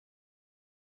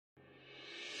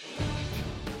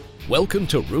Welcome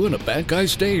to Ruin a Bad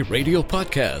Guy's Day radio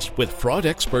podcast with fraud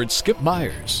expert Skip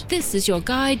Myers. This is your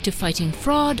guide to fighting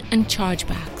fraud and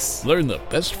chargebacks. Learn the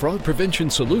best fraud prevention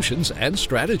solutions and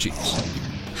strategies.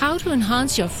 How to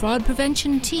enhance your fraud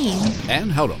prevention team.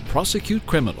 And how to prosecute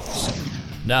criminals.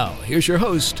 Now, here's your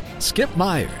host, Skip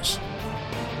Myers.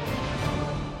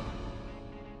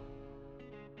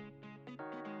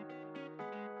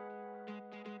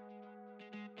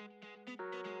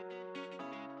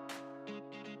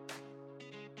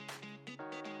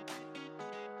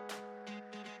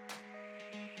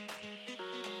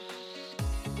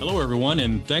 Hello, everyone,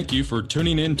 and thank you for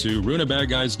tuning in to Ruin a Bad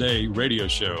Guy's Day radio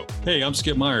show. Hey, I'm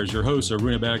Skip Myers, your host of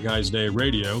Ruin a Bad Guy's Day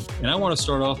radio, and I want to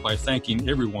start off by thanking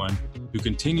everyone who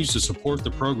continues to support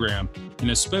the program, and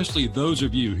especially those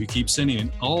of you who keep sending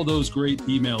in all those great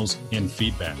emails and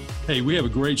feedback. Hey, we have a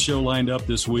great show lined up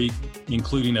this week,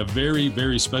 including a very,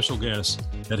 very special guest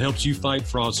that helps you fight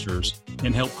fraudsters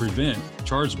and help prevent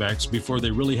chargebacks before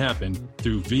they really happen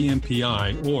through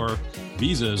VMPI, or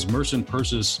Visa's Merchant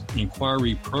Purchase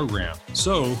Inquiry Program.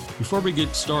 So before we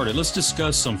get started, let's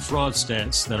discuss some fraud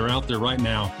stats that are out there right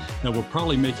now that will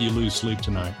probably make you lose sleep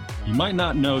tonight. You might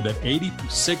not know that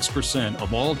 86%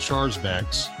 of all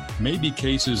chargebacks may be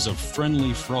cases of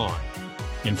friendly fraud.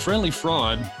 And friendly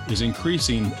fraud is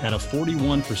increasing at a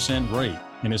 41% rate.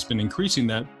 And it's been increasing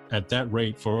at that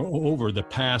rate for over the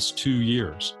past 2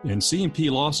 years. And C&P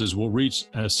losses will reach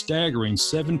a staggering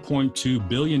 $7.2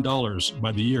 billion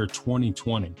by the year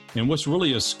 2020. And what's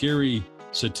really a scary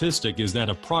statistic is that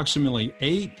approximately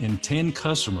 8 in 10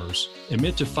 customers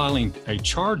admit to filing a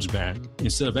chargeback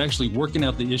instead of actually working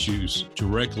out the issues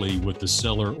directly with the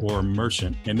seller or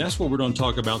merchant. And that's what we're going to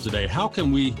talk about today. How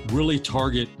can we really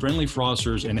target friendly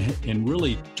fraudsters and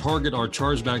really target our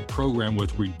chargeback program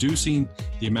with reducing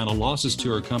the amount of losses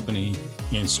to our company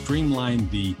and streamline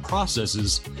the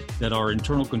processes that our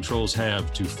internal controls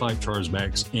have to fight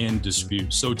chargebacks and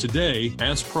disputes. So today,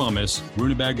 as promised,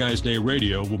 Ruin a Bad Guy's Day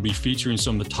Radio will be featuring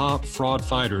some of the top fraud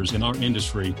fighters in our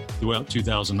industry throughout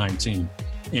 2019.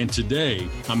 And today,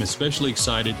 I'm especially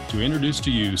excited to introduce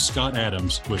to you Scott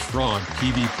Adams with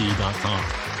FraudPVP.com.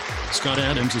 Scott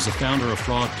Adams is the founder of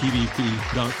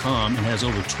FraudPVP.com and has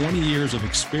over 20 years of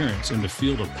experience in the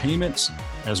field of payments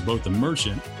as both a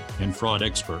merchant and fraud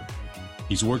expert.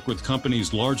 He's worked with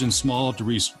companies large and small to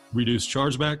reduce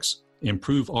chargebacks,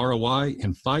 improve ROI,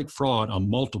 and fight fraud on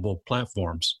multiple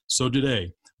platforms. So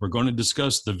today, we're going to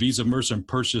discuss the Visa Merchant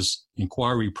Purchase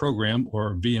Inquiry Program,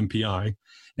 or VMPI,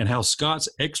 and how Scott's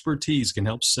expertise can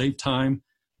help save time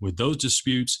with those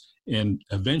disputes and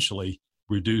eventually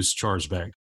reduce chargeback.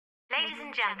 Ladies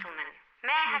and gentlemen, may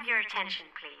I have your attention,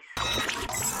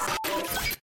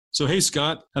 please? So, hey,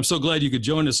 Scott, I'm so glad you could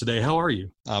join us today. How are you?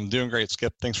 I'm doing great,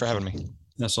 Skip. Thanks for having me.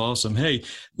 That's awesome. Hey,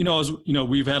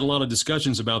 we've had a lot of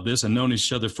discussions about this and known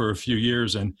each other for a few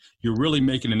years, and you're really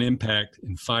making an impact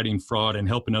in fighting fraud and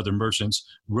helping other merchants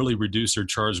really reduce their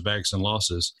chargebacks and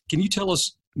losses. Can you tell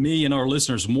us, me and our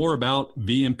listeners, more about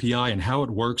VMPI and how it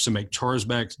works to make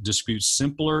chargeback disputes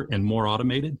simpler and more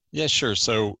automated? Yeah, sure.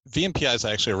 So VMPI is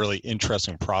actually a really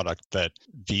interesting product that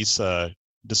Visa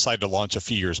decided to launch a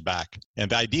few years back. And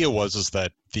the idea is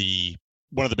that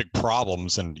one of the big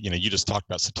problems, and you just talked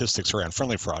about statistics around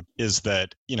friendly fraud, is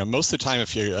that most of the time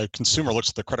if a consumer looks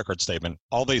at the credit card statement,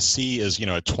 all they see is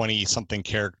a 20-something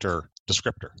character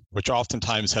descriptor, which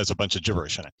oftentimes has a bunch of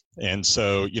gibberish in it. And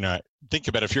so think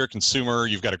about if you're a consumer,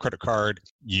 you've got a credit card,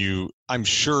 I'm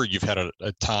sure you've had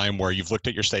a time where you've looked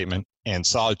at your statement and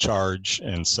saw a charge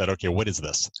and said, okay, what is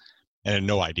this? And had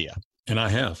no idea. And I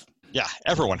have. Yeah,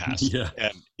 everyone has. Yeah.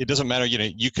 And it doesn't matter,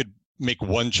 you could make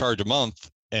one charge a month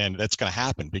and that's going to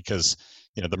happen because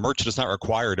the merchant is not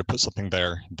required to put something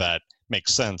there that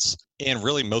makes sense. And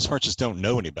really, most merchants don't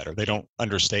know any better. They don't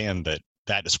understand that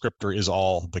descriptor is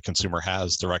all the consumer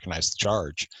has to recognize the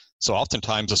charge. So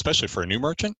oftentimes, especially for a new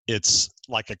merchant, it's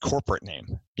like a corporate name.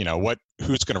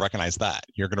 Who's going to recognize that?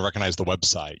 You're going to recognize the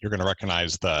website. You're going to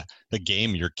recognize the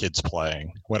game your kid's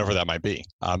playing, whatever that might be.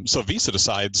 So Visa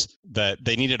decides that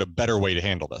they needed a better way to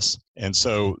handle this. And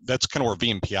so that's kind of where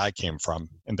VMPI came from.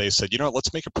 And they said,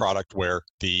 let's make a product where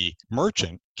the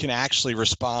merchant can actually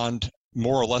respond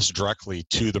more or less directly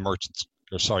to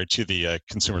the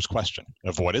consumer's question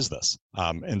of what is this?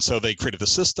 And so they created the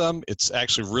system. It's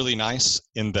actually really nice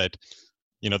in that,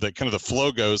 the kind of the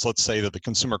flow goes, let's say that the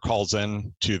consumer calls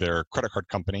in to their credit card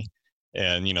company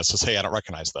and, says, hey, I don't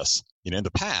recognize this. In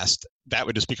the past, that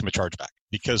would just become a chargeback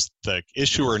because the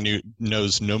issuer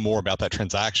knows no more about that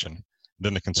transaction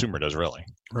than the consumer does really.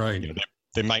 Right.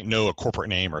 They might know a corporate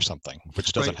name or something,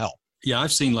 which doesn't help. Yeah,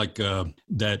 I've seen like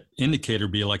that indicator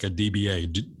be like a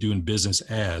DBA, doing business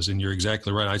as, and you're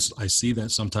exactly right. I see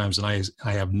that sometimes, and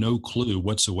I have no clue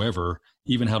whatsoever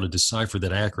even how to decipher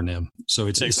that acronym. So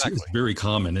it's very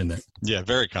common, isn't it? Yeah,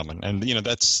 very common. And,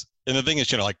 and the thing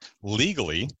is, like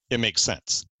legally, it makes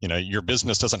sense. Your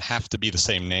business doesn't have to be the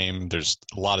same name. There's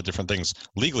a lot of different things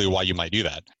legally why you might do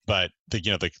that. But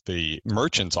the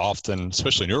merchants often,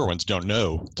 especially newer ones, don't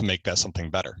know to make that something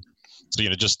better. So,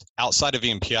 just outside of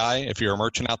VMPI, if you're a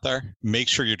merchant out there, make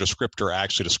sure your descriptor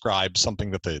actually describes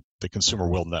something that the consumer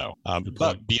will know.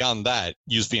 But beyond that,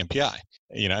 use VMPI.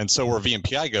 And so where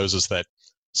VMPI goes is that,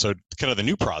 so kind of the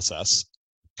new process,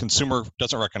 consumer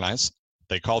doesn't recognize,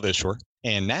 they call the issuer.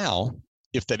 And now,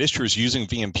 if that issuer is using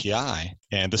VMPI,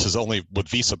 and this is only with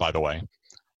Visa, by the way,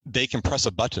 they can press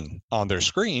a button on their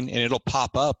screen and it'll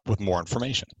pop up with more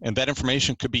information. And that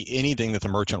information could be anything that the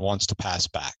merchant wants to pass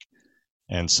back.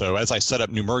 And so as I set up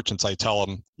new merchants, I tell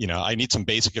them, I need some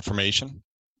basic information,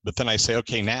 but then I say,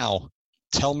 okay, now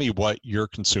tell me what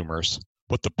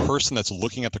the person that's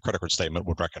looking at the credit card statement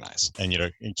would recognize. And,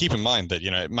 and keep in mind that,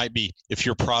 it might be, if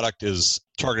your product is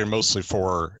targeted mostly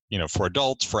for, for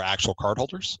adults, for actual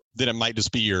cardholders, then it might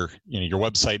just be your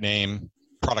website name,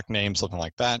 product name, something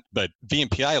like that. But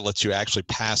VMPI lets you actually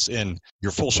pass in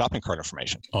your full shopping cart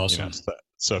information. Awesome.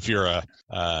 So if you're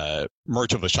a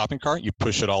merchant of a shopping cart, you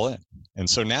push it all in. And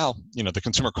so now, the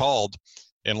consumer called,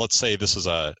 and let's say this is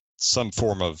some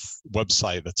form of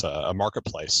website that's a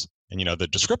marketplace. And, the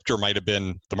descriptor might have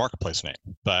been the marketplace name,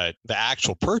 but the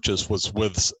actual purchase was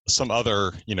with some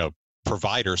other,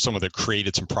 provider, someone that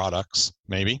created some products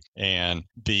maybe. And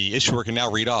the issuer can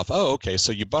now read off, oh, okay,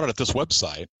 so you bought it at this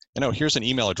website. And oh, here's an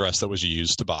email address that was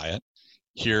used to buy it.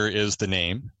 Here is the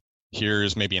name.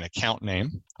 Here's maybe an account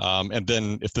name. And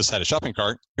then if this had a shopping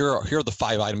cart, here are the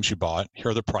 5 items you bought.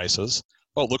 Here are the prices.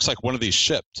 Oh, it looks like one of these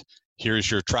shipped. Here's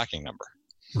your tracking number.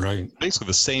 Right. Basically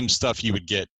the same stuff you would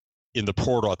get in the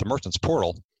portal, at the merchant's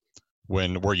portal,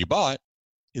 where you bought,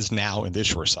 is now in the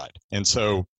issuer side. And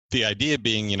so the idea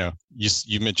being,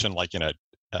 you mentioned like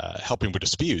helping with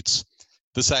disputes.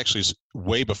 This actually is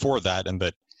way before that, and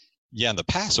that, in the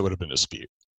past it would have been a dispute.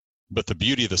 But the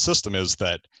beauty of the system is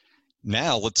that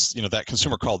now that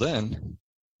consumer called in,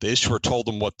 the issuer told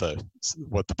them what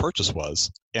the purchase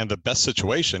was, and the best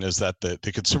situation is that the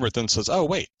consumer then says, "Oh,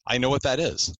 wait, I know what that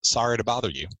is. Sorry to bother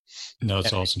you." No,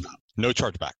 that's awesome. No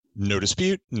chargeback, no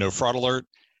dispute, no fraud alert,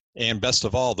 and best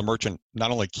of all, the merchant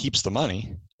not only keeps the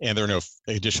money and there are no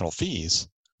additional fees,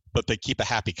 but they keep a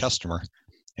happy customer,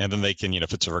 and then they can,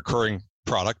 if it's a recurring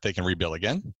product, they can rebill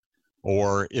again.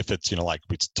 Or if it's, like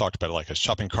we talked about, like a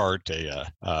shopping cart,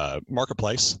 a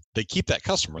marketplace, they keep that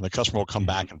customer, and the customer will come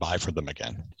back and buy from them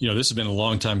again. This has been a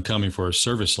long time coming for a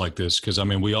service like this, because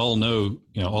we all know,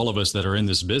 all of us that are in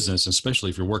this business, especially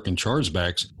if you're working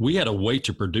chargebacks, we had to wait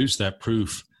to produce that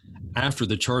proof after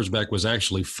the chargeback was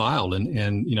actually filed,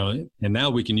 and now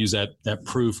we can use that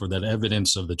proof or that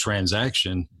evidence of the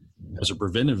transaction as a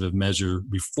preventative measure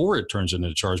before it turns into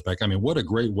a chargeback. What a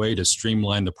great way to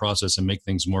streamline the process and make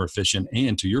things more efficient.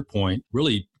 And to your point,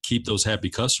 really keep those happy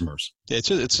customers. It's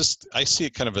just I see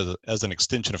it kind of as an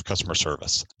extension of customer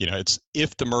service. It's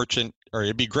if the merchant, or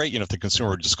it'd be great, if the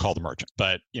consumer would just call the merchant.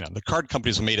 But, the card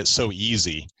companies have made it so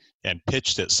easy and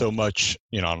pitched it so much,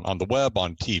 on the web,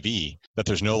 on TV, that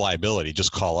there's no liability,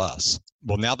 just call us.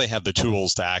 Well, now they have the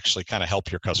tools to actually kind of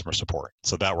help your customer support.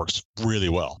 So that works really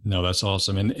well. No, that's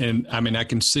awesome. And I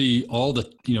can see all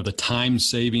the, the time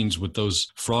savings with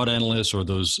those fraud analysts or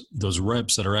those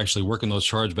reps that are actually working those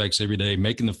chargebacks every day,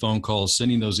 making the phone calls,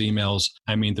 sending those emails.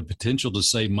 The potential to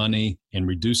save money and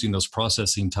reducing those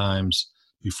processing times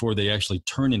before they actually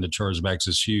turn into chargebacks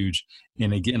is huge.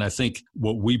 And again, I think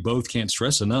what we both can't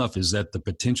stress enough is that the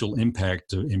potential impact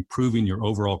to improving your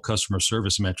overall customer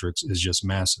service metrics is just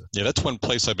massive. Yeah, that's one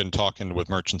place I've been talking with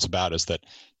merchants about, is that,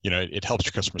 it helps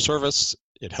your customer service.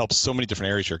 It helps so many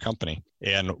different areas of your company.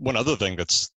 And one other thing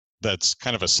that's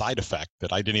kind of a side effect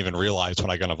that I didn't even realize when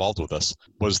I got involved with this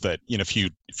was that, if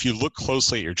you look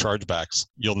closely at your chargebacks,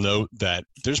 you'll note that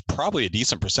there's probably a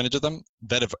decent percentage of them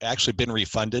that have actually been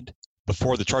refunded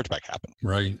before the chargeback happened.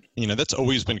 Right. That's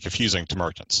always been confusing to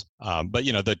merchants. But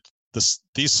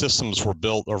these systems were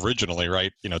built originally,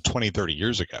 right, 20, 30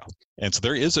 years ago. And so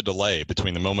there is a delay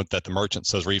between the moment that the merchant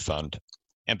says refund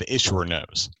and the issuer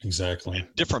knows. Exactly. And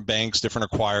different banks, different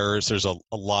acquirers, there's a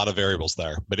lot of variables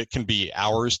there, but it can be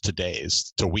hours to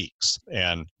days to weeks.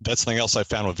 And that's something else I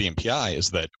found with VMPI,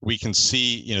 is that we can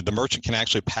see, the merchant can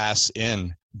actually pass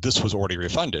in, this was already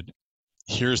refunded.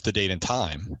 Here's the date and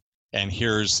time. And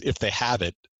here's, if they have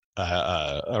it,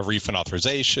 a refund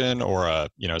authorization or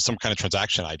some kind of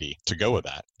transaction ID to go with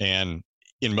that. And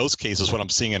in most cases, what I'm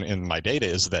seeing in my data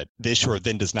is that the issuer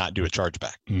then does not do a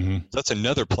chargeback. Mm-hmm. That's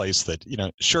another place that,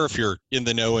 sure, if you're in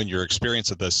the know and your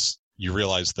experience of this, you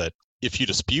realize that if you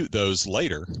dispute those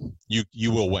later,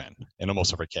 you will win in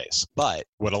almost every case. But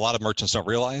what a lot of merchants don't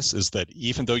realize is that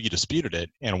even though you disputed it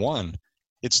and won,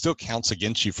 it still counts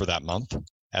against you for that month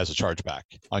as a chargeback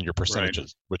on your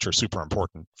percentages, which are super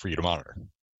important for you to monitor.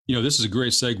 This is a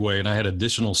great segue, and I had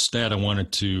additional stat I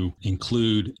wanted to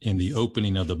include in the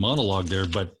opening of the monologue there.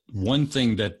 But one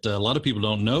thing that a lot of people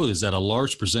don't know is that a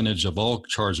large percentage of all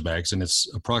chargebacks, and it's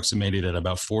approximated at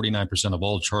about 49% of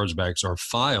all chargebacks, are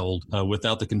filed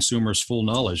without the consumer's full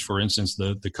knowledge. For instance,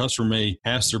 the customer may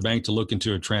ask their bank to look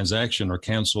into a transaction or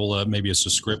cancel maybe a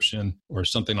subscription or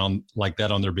something like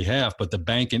that on their behalf, but the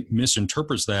bank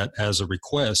misinterprets that as a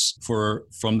request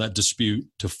from that dispute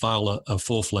to file a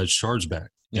full-fledged chargeback.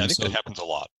 Yeah, I think that happens a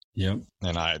lot. Yeah.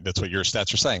 And that's what your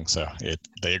stats are saying. So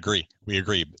they agree. We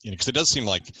agree. Because it does seem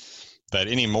like that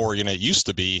anymore, it used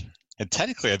to be, and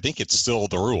technically I think it's still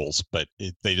the rules, but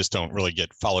they just don't really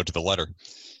get followed to the letter.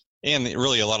 And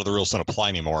really a lot of the rules don't apply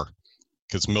anymore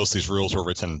because most of these rules were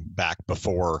written back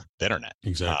before the internet.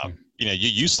 Exactly. You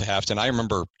used to have to, and I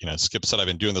remember, Skip said I've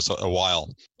been doing this a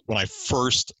while. When I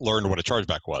first learned what a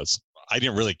chargeback was, I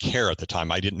didn't really care at the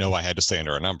time. I didn't know I had to stay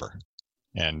under a number.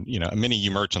 And, many of you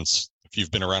merchants, if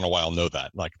you've been around a while, know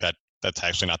that. Like that's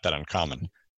actually not that uncommon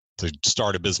to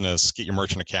start a business, get your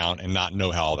merchant account, and not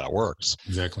know how all that works.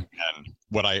 Exactly. And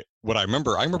what I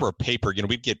remember a paper,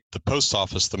 we'd get the post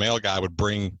office, the mail guy would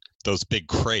bring those big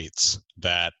crates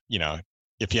that,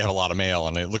 if you have a lot of mail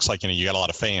and it looks like, you got a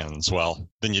lot of fans, well,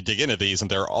 then you dig into these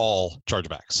and they're all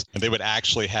chargebacks. And they would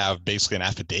actually have basically an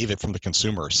affidavit from the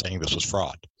consumer saying this was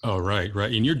fraud. Oh, right.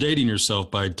 And you're dating yourself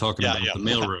by talking about the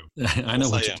mailroom. I know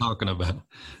what you're talking about.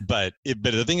 But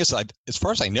the thing is, as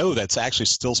far as I know, that's actually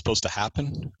still supposed to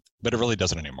happen, but it really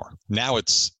doesn't anymore. Now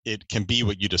it can be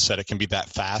what you just said. It can be that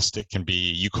fast. It can be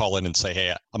you call in and say,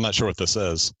 hey, I'm not sure what this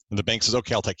is. And the bank says,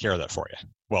 okay, I'll take care of that for you.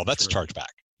 Well, that's a chargeback.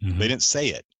 Mm-hmm. They didn't say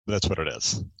it. That's what it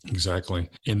is. Exactly.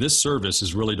 And this service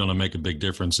is really going to make a big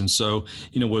difference. And so,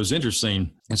 what was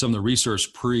interesting in some of the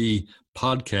research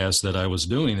pre-podcast that I was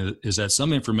doing is that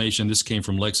some information, this came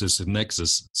from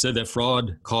LexisNexis, said that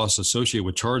fraud costs associated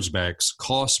with chargebacks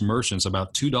cost merchants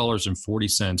about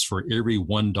 $2.40 for every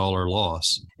 $1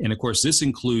 loss. And of course, this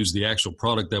includes the actual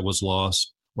product that was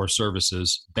lost or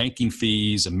services, banking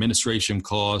fees, administration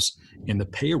costs, and the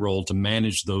payroll to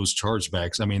manage those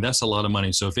chargebacks. I mean, that's a lot of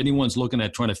money. So if anyone's looking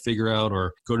at trying to figure out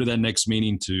or go to that next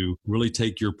meeting to really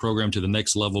take your program to the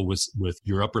next level with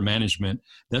your upper management,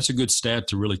 that's a good stat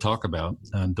to really talk about.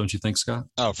 Don't you think, Scott?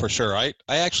 Oh, for sure. I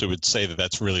actually would say that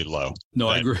that's really low. No,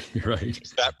 I agree. You're right.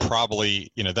 That probably,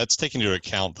 that's taking into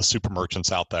account the super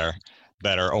merchants out there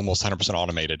that are almost 100%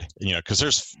 automated, because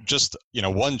there's just,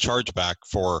 one chargeback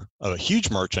for a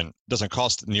huge merchant doesn't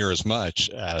cost near as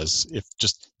much as if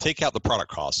just take out the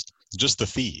product cost, just the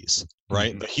fees,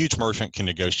 right? Mm-hmm. The huge merchant can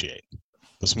negotiate.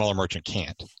 The smaller merchant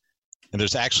can't. And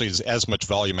there's actually as much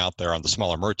volume out there on the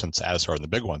smaller merchants as are in the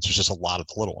big ones. There's just a lot of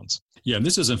the little ones. Yeah, and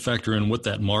this doesn't factor in what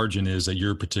that margin is that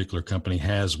your particular company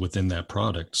has within that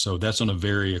product. So that's going to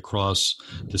vary across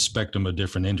the spectrum of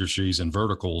different industries and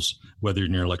verticals, whether you're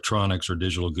in electronics or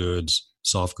digital goods,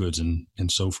 soft goods, and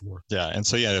so forth. Yeah, and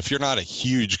so if you're not a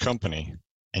huge company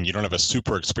and you don't have a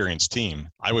super experienced team,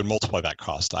 I would multiply that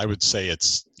cost. I would say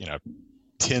it's,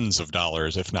 tens of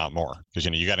dollars, if not more, because,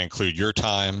 you got to include your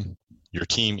time, your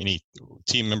team, any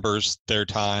team members, their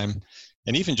time.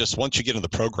 And even just once you get in the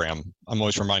program, I'm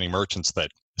always reminding merchants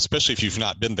that, especially if you've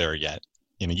not been there yet,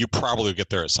 you probably will get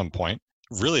there at some point.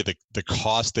 Really, the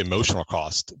cost, the emotional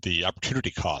cost, the opportunity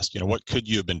cost, what could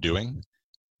you have been doing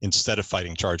instead of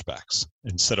fighting chargebacks,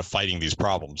 instead of fighting these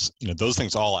problems? Those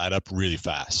things all add up really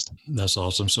fast. That's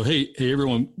awesome. So, hey,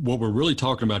 everyone, what we're really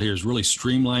talking about here is really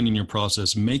streamlining your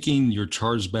process, making your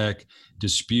chargeback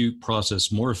dispute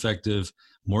process more effective,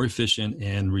 more efficient,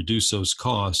 and reduce those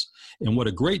costs. And what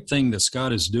a great thing that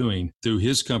Scott is doing through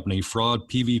his company, Fraud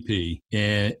PVP,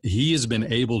 and he has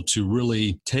been able to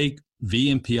really take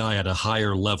VMPI at a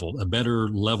higher level, a better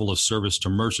level of service to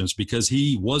merchants, because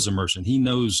he was a merchant. He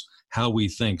knows how we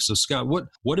think. So Scott,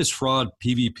 what is Fraud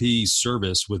PVP's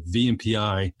service with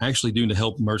VMPI actually doing to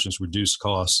help merchants reduce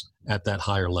costs at that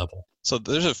higher level? So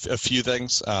there's a few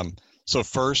things. So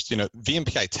first,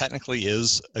 VMPI technically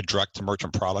is a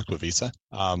direct-to-merchant product with Visa,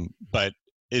 but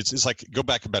it's like go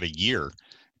back about a year,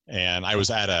 and I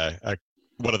was at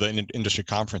one of the industry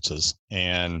conferences,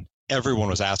 and everyone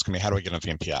was asking me, how do I get on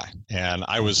VMPI? And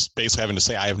I was basically having to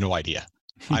say, I have no idea.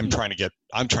 I'm trying to get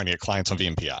clients on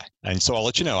VMPI. And so I'll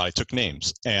let you know, I took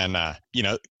names. And,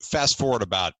 fast forward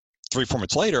about 3-4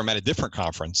 months later, I'm at a different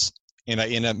conference, And I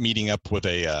end up meeting up with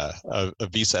a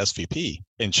Visa SVP,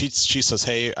 and she says,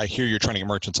 "Hey, I hear you're trying to get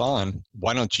merchants on.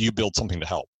 Why don't you build something to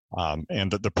help?"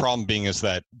 And the problem being is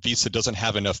that Visa doesn't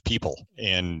have enough people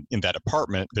in that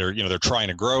department. They're trying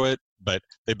to grow it, but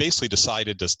they basically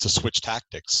decided to switch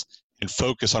tactics and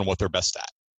focus on what they're best at.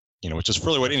 Which is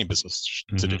really what any business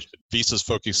should do. Visa's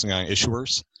focusing on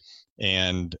issuers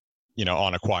and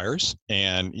on acquirers,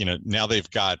 and now they've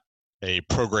got a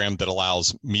program that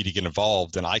allows me to get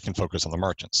involved, and I can focus on the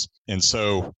merchants. And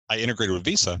so I integrated with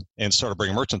Visa and started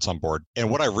bringing merchants on board. And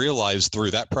what I realized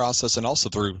through that process, and also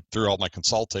through all my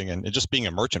consulting and just being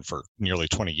a merchant for nearly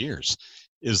 20 years,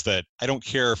 is that I don't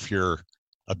care if you're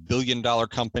a $1 billion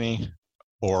company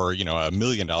or a $1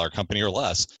 million company or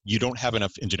less, you don't have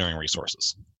enough engineering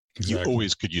resources. Exactly. You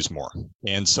always could use more.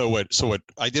 And so what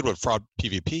I did with Fraud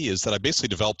PVP is that I basically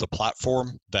developed a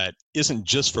platform that isn't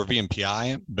just for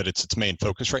VMPI, but it's its main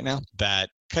focus right now, that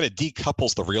kind of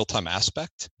decouples the real-time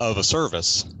aspect of a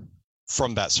service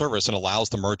from that service and allows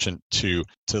the merchant to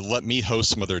let me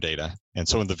host some of their data. And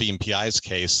so in the VMPI's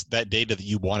case, that data that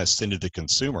you want to send to the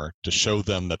consumer to show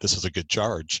them that this is a good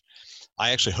charge,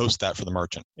 I actually host that for the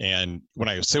merchant. And when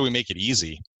I say we make it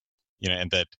easy,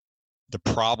 and that the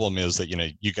problem is that,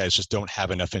 you guys just don't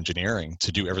have enough engineering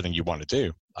to do everything you want to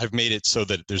do. I've made it so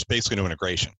that there's basically no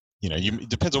integration. It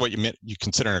depends on what you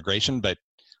consider integration, but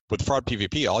with Fraud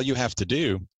PVP, all you have to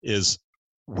do is,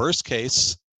 worst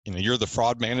case, you're the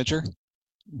fraud manager,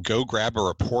 go grab a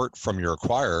report from your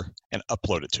acquirer and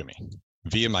upload it to me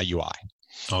via my UI.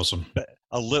 Awesome. But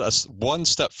one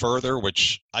step further,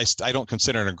 which I don't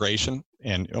consider integration,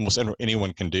 and almost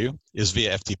anyone can do, is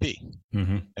via FTP,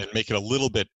 and make it a little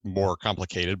bit more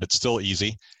complicated, but still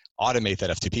easy. Automate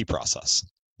that FTP process.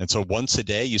 And so once a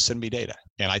day, you send me data,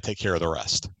 and I take care of the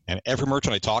rest. And every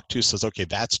merchant I talk to says, okay,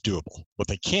 that's doable. What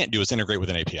they can't do is integrate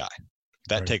with an API.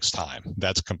 That takes time.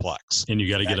 That's complex. And you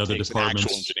got to get other departments. An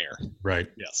actual engineer. Right.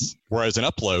 Yes. Whereas an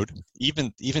upload,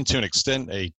 even to an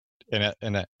extent,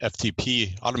 an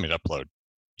FTP automated upload,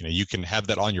 you can have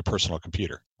that on your personal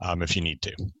computer if you need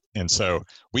to. And so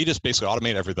we just basically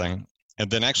automate everything. And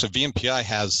then actually VMPI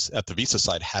has, at the Visa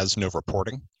side, has no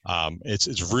reporting.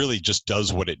 It's really just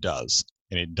does what it does,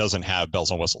 and it doesn't have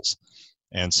bells and whistles.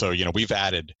 And so, we've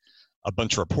added a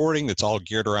bunch of reporting that's all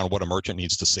geared around what a merchant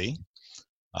needs to see.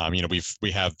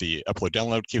 We have the upload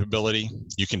download capability.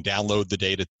 You can download the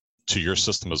data to your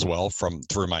system as well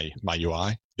through my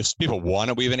UI. If people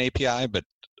want it, we have an API, but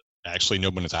actually no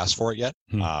one has asked for it yet.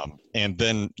 And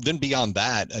then beyond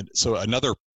that, so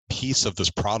another piece of this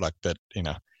product that,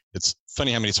 it's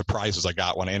funny how many surprises I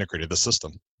got when I integrated the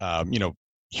system.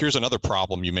 Here's another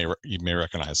problem you may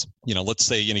recognize. Let's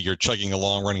say, you're chugging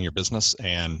along running your business,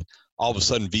 and all of a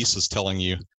sudden Visa's telling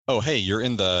you, oh, hey, you're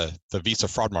in the Visa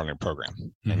fraud monitoring program.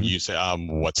 And you say,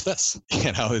 what's this?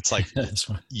 It's like,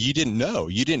 you didn't know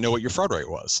what your fraud rate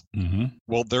was.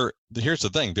 Well, here's the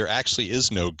thing. There actually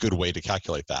is no good way to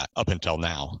calculate that up until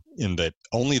now, in that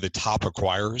only the top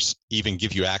acquirers even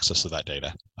give you access to that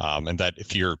data. And that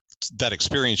if you're that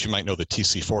experienced, you might know the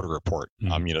TC40 report.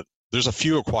 There's a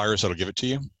few acquirers that'll give it to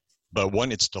you, but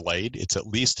one, it's delayed. It's at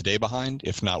least a day behind,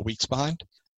 if not weeks behind.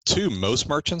 Two, most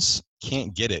merchants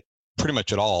can't get it pretty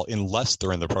much at all unless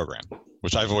they're in the program,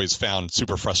 which I've always found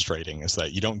super frustrating, is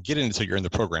that you don't get it until you're in the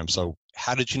program. So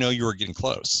how did you know you were getting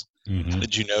close? How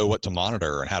did you know what to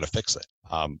monitor and how to fix it?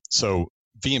 So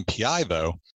VMPI,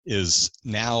 though, is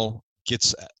now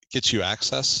gets you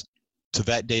access to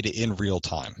that data in real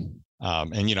time.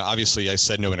 And obviously I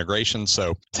said no integration,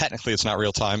 so technically it's not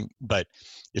real time, but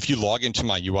if you log into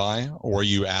my UI or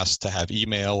you ask to have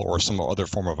email or some other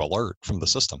form of alert from the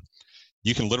system,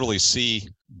 you can literally see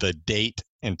the date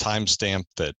and timestamp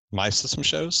that my system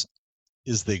shows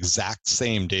is the exact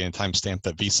same date and timestamp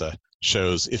that Visa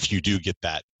shows if you do get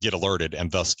alerted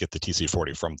and thus get the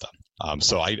TC40 from them.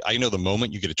 So I know the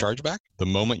moment you get a chargeback, the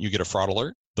moment you get a fraud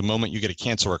alert, the moment you get a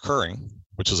cancel recurring,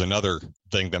 which is another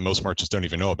thing that most merchants don't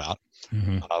even know about,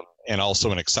 and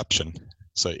also an exception.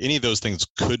 So any of those things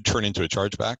could turn into a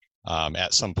chargeback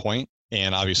at some point,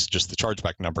 and obviously just the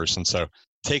chargeback numbers. And so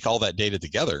take all that data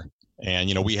together,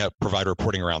 and we have provide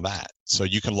reporting around that. So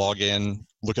you can log in,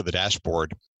 look at the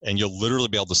dashboard, and you'll literally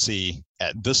be able to see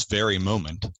at this very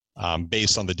moment,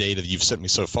 based on the data that you've sent me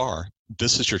so far,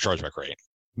 this is your chargeback rate,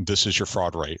 this is your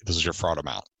fraud rate, this is your fraud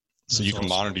amount. So you can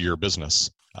monitor your business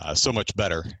so much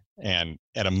better and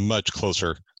at a much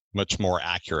closer, much more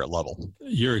accurate level.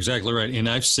 You're exactly right. And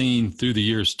I've seen through the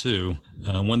years too,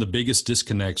 one of the biggest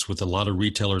disconnects with a lot of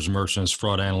retailers, merchants,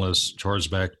 fraud analysts,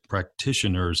 chargeback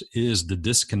practitioners is the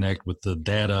disconnect with the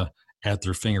data at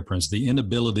their fingerprints. The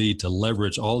inability to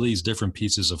leverage all these different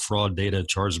pieces of fraud data,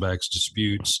 chargebacks,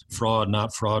 disputes, fraud,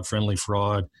 not fraud, friendly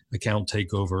fraud, account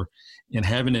takeover, and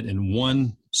having it in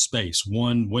one space,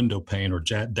 one window pane or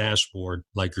dashboard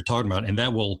like you're talking about. And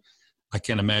that will, I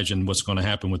can't imagine what's going to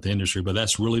happen with the industry, but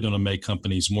that's really going to make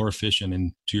companies more efficient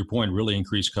and, to your point, really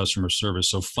increase customer service.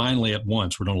 So finally, at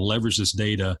once, we're going to leverage this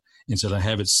data instead of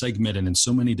have it segmented in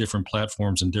so many different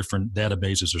platforms and different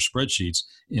databases or spreadsheets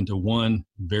into one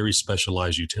very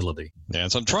specialized utility. Yeah,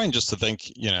 and so I'm trying just to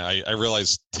think, I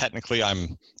realize technically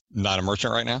I'm not a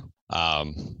merchant right now,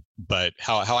 but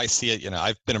how I see it,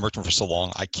 I've been a merchant for so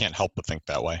long, I can't help but think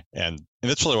that way. And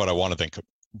that's really what I want to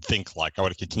think like. I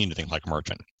want to continue to think like a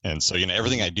merchant. And so,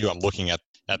 everything I do, I'm looking at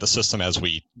the system as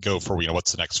we go for,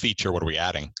 what's the next feature? What are we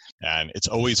adding? And it's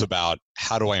always about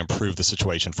how do I improve the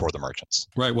situation for the merchants?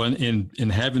 Right. Well, in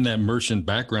having that merchant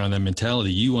background, that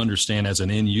mentality, you understand as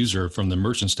an end user from the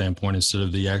merchant standpoint, instead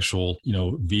of the actual,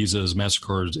 Visas,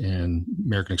 MasterCards, and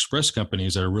American Express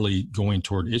companies that are really going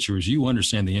toward issuers, you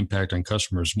understand the impact on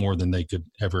customers more than they could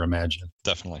ever imagine.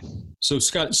 Definitely. So,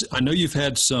 Scott, I know you've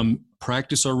had some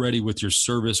practice already with your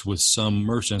service with some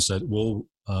merchants that will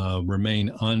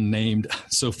remain unnamed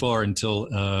so far until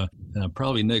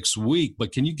probably next week.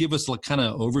 But can you give us a kind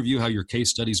of overview how your case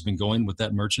study's been going with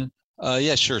that merchant?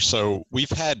 Yeah, sure. So we've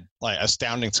had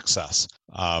astounding success.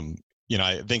 I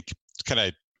think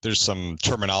there's some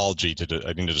terminology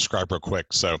I need to describe real quick.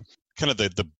 So kind of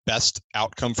the best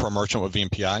outcome for a merchant with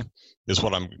VMPI is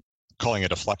what I'm calling a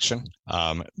deflection.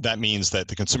 That means that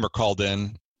the consumer called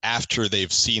in after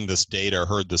they've seen this data or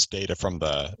heard this data from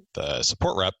the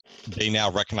support rep. They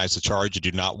now recognize the charge and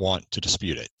do not want to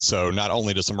dispute it. So not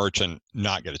only does the merchant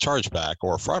not get a chargeback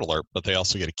or a fraud alert, but they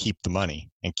also get to keep the money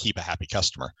and keep a happy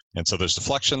customer. And so there's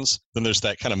deflections. Then there's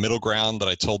that kind of middle ground that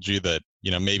I told you that,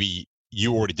 maybe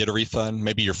you already did a refund.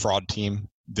 Maybe your fraud team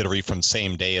did a refund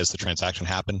same day as the transaction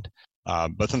happened.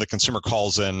 But then the consumer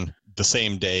calls in the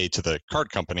same day to the card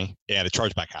company and a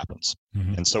chargeback happens.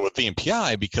 Mm-hmm. And so with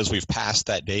VMPI, because we've passed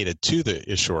that data to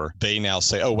the issuer, they now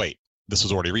say, oh, wait, this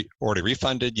was already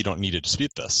refunded. You don't need to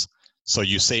dispute this. So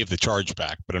you save the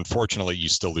chargeback, but unfortunately you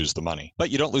still lose the money. But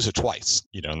you don't lose it twice.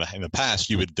 In the past,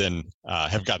 you would then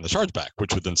have gotten the chargeback,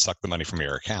 which would then suck the money from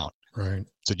your account. Right.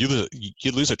 So you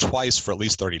lose it twice for at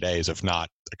least 30 days, if not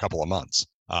a couple of months.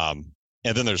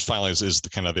 And then there's finally is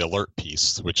the kind of the alert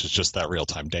piece, which is just that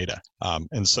real-time data.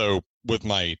 And so with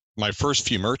my first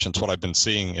few merchants, what I've been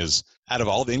seeing is out of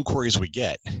all the inquiries we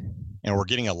get, and we're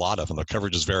getting a lot of them, the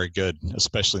coverage is very good,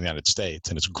 especially in the United States,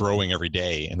 and it's growing every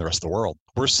day in the rest of the world.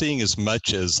 We're seeing as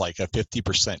much as like a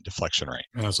 50% deflection rate.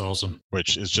 That's awesome.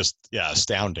 Which is just,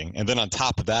 astounding. And then on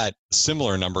top of that,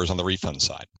 similar numbers on the refund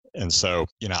side. And so,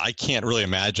 I can't really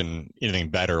imagine anything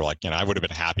better. Like, I would have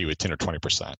been happy with 10 or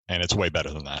 20%, and it's way better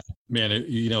than that. Man,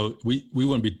 we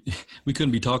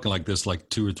couldn't be talking like this like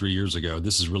 2 or 3 years ago.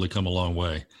 This has really come a long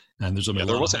way. And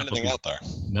there wasn't anything out there.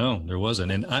 No, there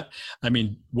wasn't. And I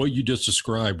mean, what you just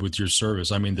described with your service,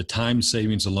 the time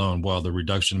savings alone, while the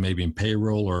reduction maybe in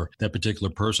payroll or that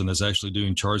particular person that's actually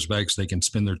doing chargebacks, they can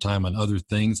spend their time on other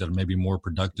things that are maybe more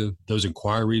productive. Those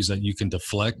inquiries that you can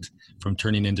deflect from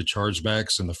turning into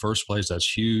chargebacks in the first place,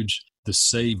 that's huge. The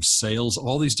saved sales,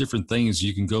 all these different things,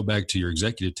 you can go back to your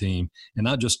executive team and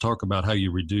not just talk about how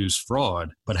you reduce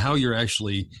fraud, but how you're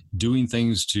actually doing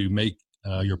things to make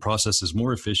your processes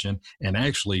more efficient and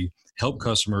actually help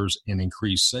customers and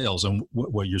increase sales. And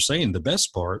what you're saying, the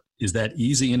best part is that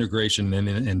easy integration, and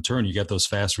in turn, you get those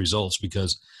fast results.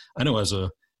 Because I know as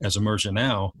a merchant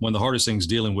now, one of the hardest things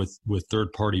dealing with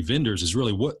third-party vendors is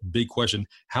really what big question,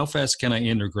 how fast can I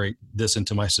integrate this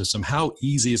into my system? How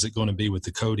easy is it going to be with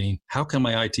the coding? How can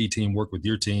my IT team work with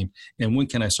your team? And when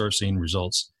can I start seeing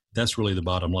results? That's really the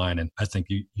bottom line. And I think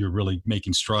you're really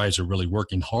making strides or really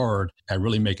working hard at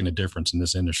really making a difference in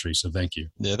this industry. So thank you.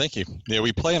 Yeah, thank you. Yeah,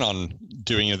 we plan on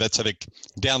doing that's, I think,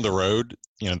 down the road.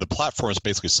 The platform is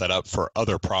basically set up for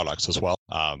other products as well.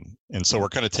 And so we're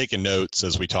kind of taking notes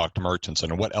as we talk to merchants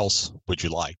and what else would you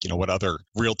like? What other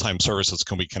real-time services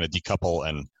can we kind of decouple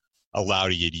and allow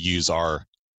you to use our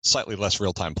slightly less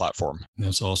real-time platform?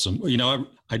 That's awesome.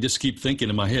 I just keep thinking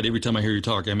in my head every time I hear you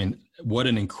talk, what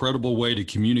an incredible way to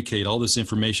communicate all this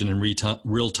information in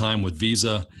real time with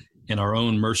Visa and our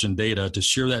own merchant data to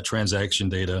share that transaction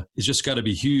data. It's just got to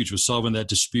be huge with solving that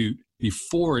dispute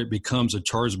before it becomes a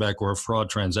chargeback or a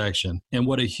fraud transaction. And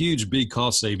what a huge big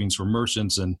cost savings for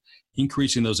merchants and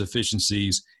increasing those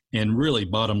efficiencies and really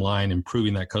bottom line,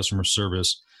 improving that customer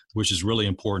service, which is really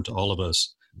important to all of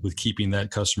us with keeping that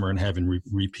customer and having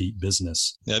repeat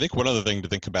business. Yeah, I think one other thing to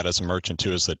think about as a merchant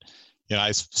too is that,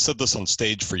 I've said this on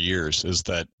stage for years, is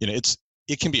that,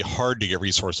 it can be hard to get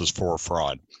resources for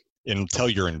fraud. until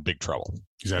you're in big trouble.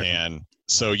 Exactly. And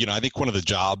so, I think one of the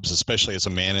jobs, especially as a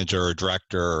manager or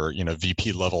director or,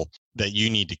 VP level, that you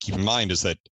need to keep in mind is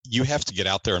that you have to get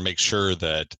out there and make sure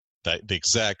that the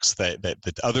execs, that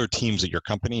the other teams at your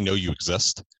company know you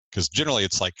exist. Because generally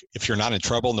it's like, if you're not in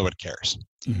trouble, nobody cares.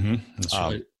 Mm-hmm. That's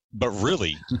right. But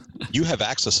really, you have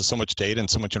access to so much data and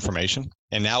so much information.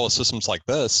 And now with systems like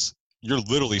this, you're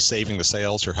literally saving the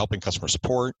sales. You're helping customer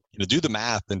support. Do the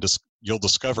math and you'll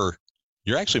discover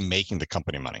you're actually making the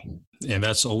company money. And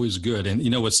that's always good.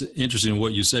 And what's interesting in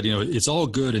what you said, it's all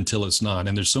good until it's not.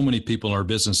 And there's so many people in our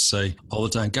business say all the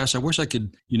time, gosh, I wish I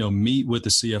could, meet with the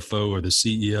CFO or the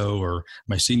CEO or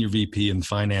my senior VP in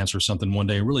finance or something one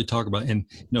day and really talk about, and,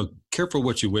 careful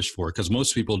what you wish for, because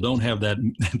most people don't have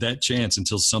that chance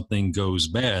until something goes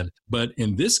bad. But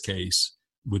in this case,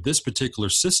 with this particular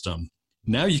system,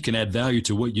 now you can add value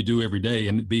to what you do every day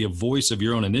and be a voice of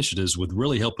your own initiatives with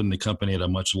really helping the company at a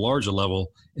much larger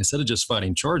level. Instead of just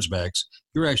fighting chargebacks,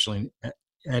 you're actually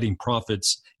adding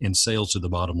profits and sales to the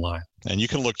bottom line. And you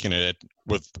can look at it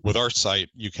with our site,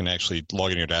 you can actually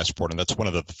log in your dashboard. And that's one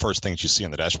of the first things you see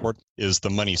on the dashboard is the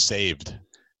money saved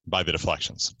by the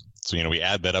deflections. So, we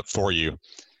add that up for you.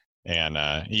 And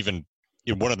even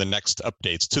in one of the next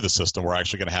updates to the system, we're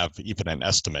actually going to have even an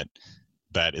estimate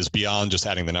that is beyond just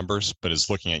adding the numbers, but is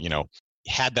looking at,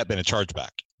 had that been a chargeback,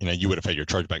 you would have had your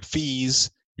chargeback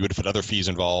fees, you would have had other fees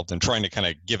involved, and trying to kind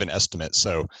of give an estimate.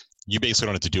 So you basically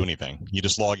don't have to do anything. You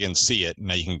just log in, see it, and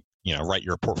now you can, write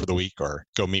your report for the week or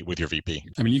go meet with your VP.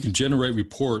 I mean, you can generate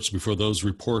reports before those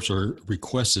reports are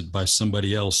requested by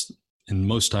somebody else. And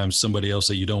most times somebody else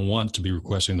that you don't want to be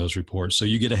requesting those reports. So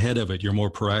you get ahead of it. You're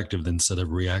more proactive instead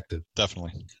of reactive.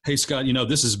 Definitely. Hey, Scott,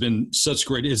 this has been such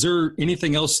great. Is there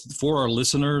anything else for our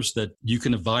listeners that you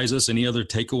can advise us? Any other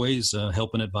takeaways,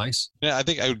 help and advice? Yeah, I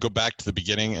think I would go back to the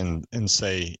beginning and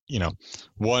say,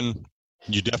 one,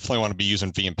 you definitely want to be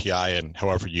using VMPI and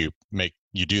however you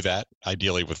do that,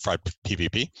 ideally with Fried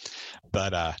PVP.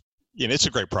 But, it's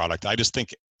a great product. I just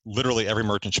think literally every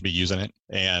merchant should be using it.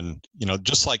 And,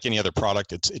 just like any other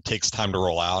product, it takes time to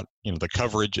roll out. The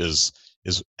coverage is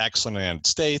excellent in the United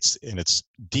States and it's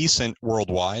decent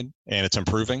worldwide and it's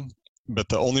improving. But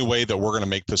the only way that we're going to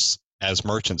make this as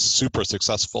merchants super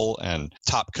successful and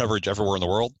top coverage everywhere in the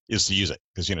world is to use it.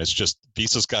 Because, it's just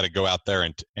Visa's got to go out there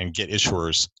and get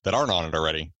issuers that aren't on it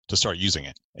already to start using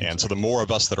it. And so the more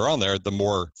of us that are on there, the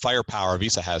more firepower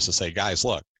Visa has to say, guys,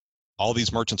 look, all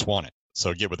these merchants want it.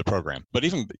 So get with the program. But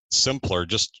even simpler,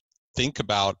 just think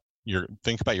about your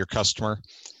customer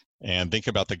and think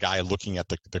about the guy looking at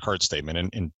the card statement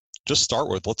and just start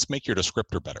with, let's make your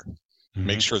descriptor better. Mm-hmm.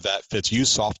 Make sure that fits. Use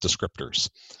soft descriptors.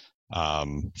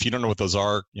 If you don't know what those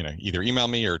are, either email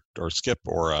me or Skip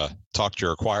or talk to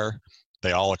your acquirer.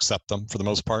 They all accept them for the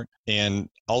most part. And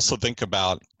also think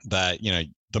about that,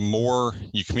 the more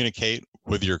you communicate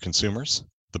with your consumers,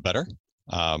 the better.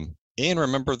 And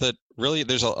remember that really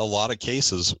there's a lot of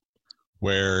cases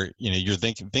where, you're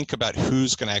think about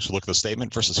who's going to actually look at the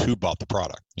statement versus who bought the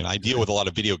product. I deal with a lot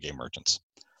of video game merchants.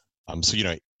 So,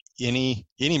 any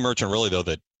merchant really though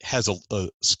that has a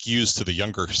skews to the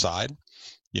younger side,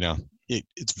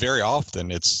 it's very often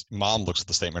it's mom looks at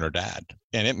the statement or dad,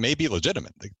 and it may be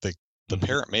legitimate. The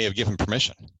parent may have given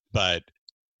permission, but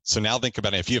so now think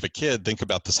about it. If you have a kid, think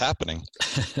about this happening.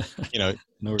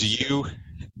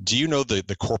 Do you know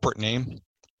the corporate name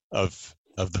of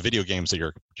the video games that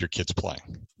your kid's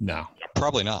playing? No,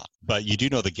 probably not. But you do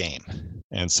know the game,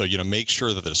 and so make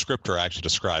sure that the descriptor actually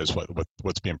describes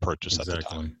what's being purchased at the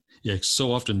time. Yeah,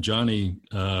 so often Johnny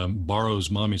borrows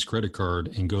mommy's credit card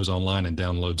and goes online and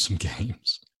downloads some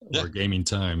games or gaming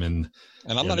time, and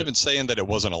I'm not even saying that it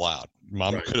wasn't allowed.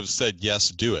 Mom could have said yes,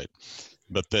 do it,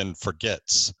 but then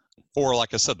forgets. Or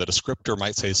like I said, the descriptor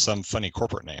might say some funny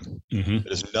corporate name. Mm-hmm. It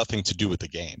has nothing to do with the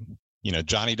game.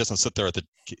 Johnny doesn't sit there at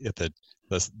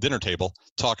the dinner table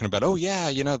talking about, oh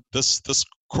yeah, this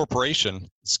corporation,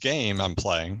 this game I'm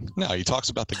playing. No, he talks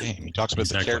about the game. He talks about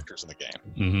the characters in the game.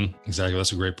 Mm-hmm. Exactly.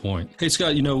 That's a great point. Hey,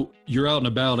 Scott, you're out and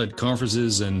about at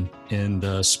conferences and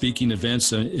speaking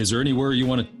events. Is there anywhere you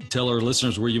want to tell our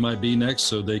listeners where you might be next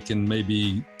so they can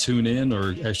maybe tune in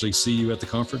or actually see you at the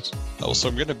conference? Oh, so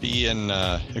I'm going to be in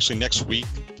actually next week.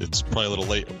 It's probably a little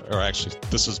late, or actually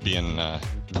this is being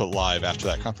put live after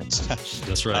that conference.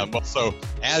 That's right. So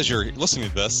as you're listening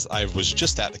to this, I was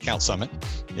just at the Count Summit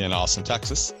in Austin,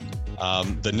 Texas.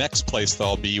 The next place that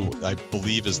I'll be, I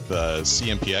believe, is the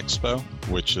CMP Expo,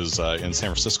 which is in San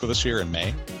Francisco this year in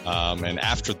May. And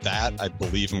after that, I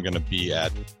believe I'm going to be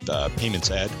at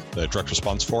Payments Ed, the Direct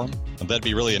Response Forum. And that'd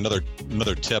be really another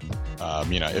tip.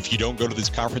 If you don't go to these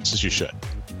conferences, you should.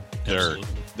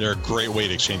 they're a great way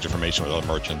to exchange information with other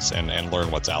merchants and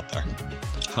learn what's out there.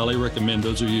 Highly recommend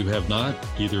those of you who have not,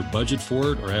 either budget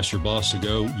for it or ask your boss to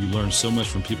go. You learn so much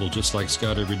from people just like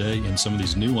Scott every day, and some of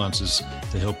these nuances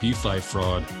to help you fight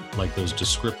fraud, like those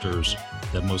descriptors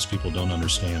that most people don't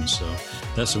understand. So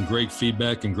that's some great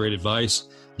feedback and great advice.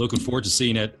 Looking forward to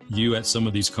seeing you at some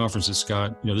of these conferences,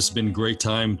 Scott. This has been a great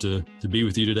time to be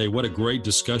with you today. What a great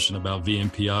discussion about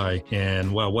VMPI,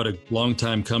 and wow, what a long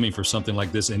time coming for something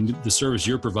like this. And the service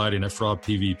you're providing at Fraud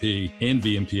PVP and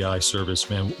VMPI service,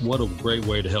 man, what a great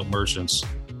way to help merchants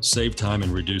save time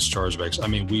and reduce chargebacks. I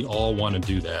mean, we all want to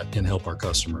do that and help our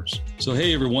customers. So,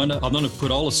 hey, everyone, I'm going to put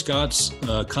all of Scott's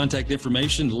contact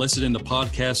information listed in the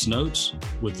podcast notes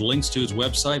with links to his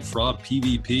website, Fraud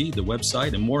PVP, the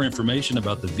website, and more information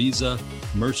about the Visa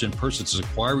Merchant Purchase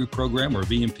Acquiring Program, or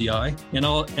VMPI.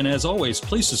 And as always,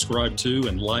 please subscribe to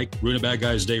and like Ruin a Bad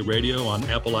Guy's Day Radio on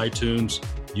Apple iTunes,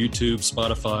 YouTube,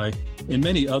 Spotify, and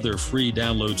many other free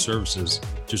download services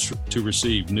to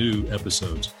receive new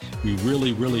episodes. We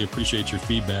really, really appreciate your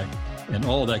feedback and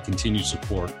all that continued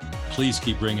support. Please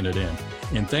keep bringing it in.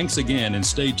 And thanks again, and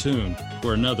stay tuned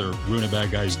for another Ruin a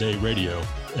Bad Guy's Day Radio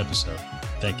episode.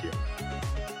 Thank you.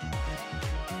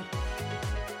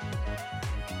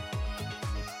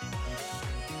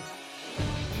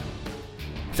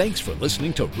 Thanks for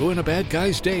listening to Ruin a Bad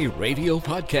Guy's Day Radio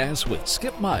podcast with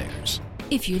Skip Myers.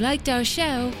 If you liked our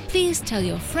show, please tell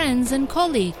your friends and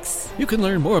colleagues. You can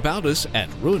learn more about us at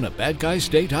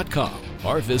ruinabadguysday.com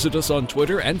or visit us on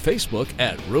Twitter and Facebook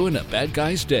at Ruin a Bad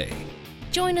Guy's Day.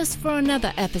 Join us for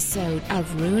another episode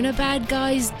of Ruin a Bad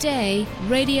Guy's Day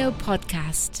Radio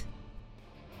Podcast.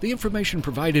 The information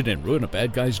provided in Ruin a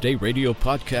Bad Guy's Day Radio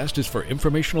podcast is for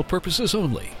informational purposes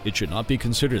only. It should not be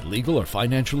considered legal or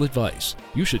financial advice.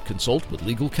 You should consult with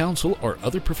legal counsel or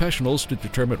other professionals to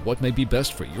determine what may be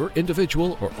best for your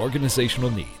individual or organizational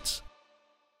needs.